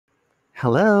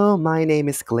Hello, my name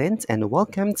is Clint and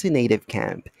welcome to Native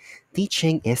Camp.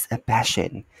 Teaching is a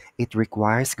passion. It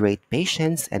requires great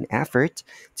patience and effort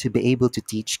to be able to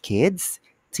teach kids,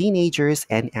 teenagers,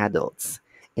 and adults.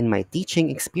 In my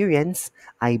teaching experience,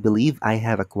 I believe I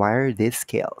have acquired these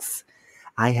skills.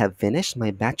 I have finished my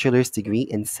bachelor's degree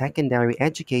in secondary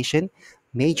education,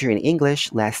 major in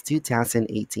English last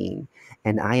 2018,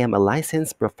 and I am a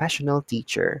licensed professional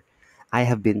teacher. I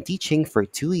have been teaching for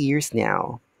 2 years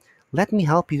now. Let me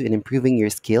help you in improving your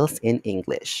skills in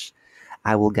English.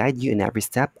 I will guide you in every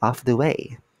step of the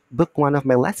way. Book one of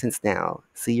my lessons now.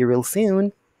 See you real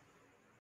soon.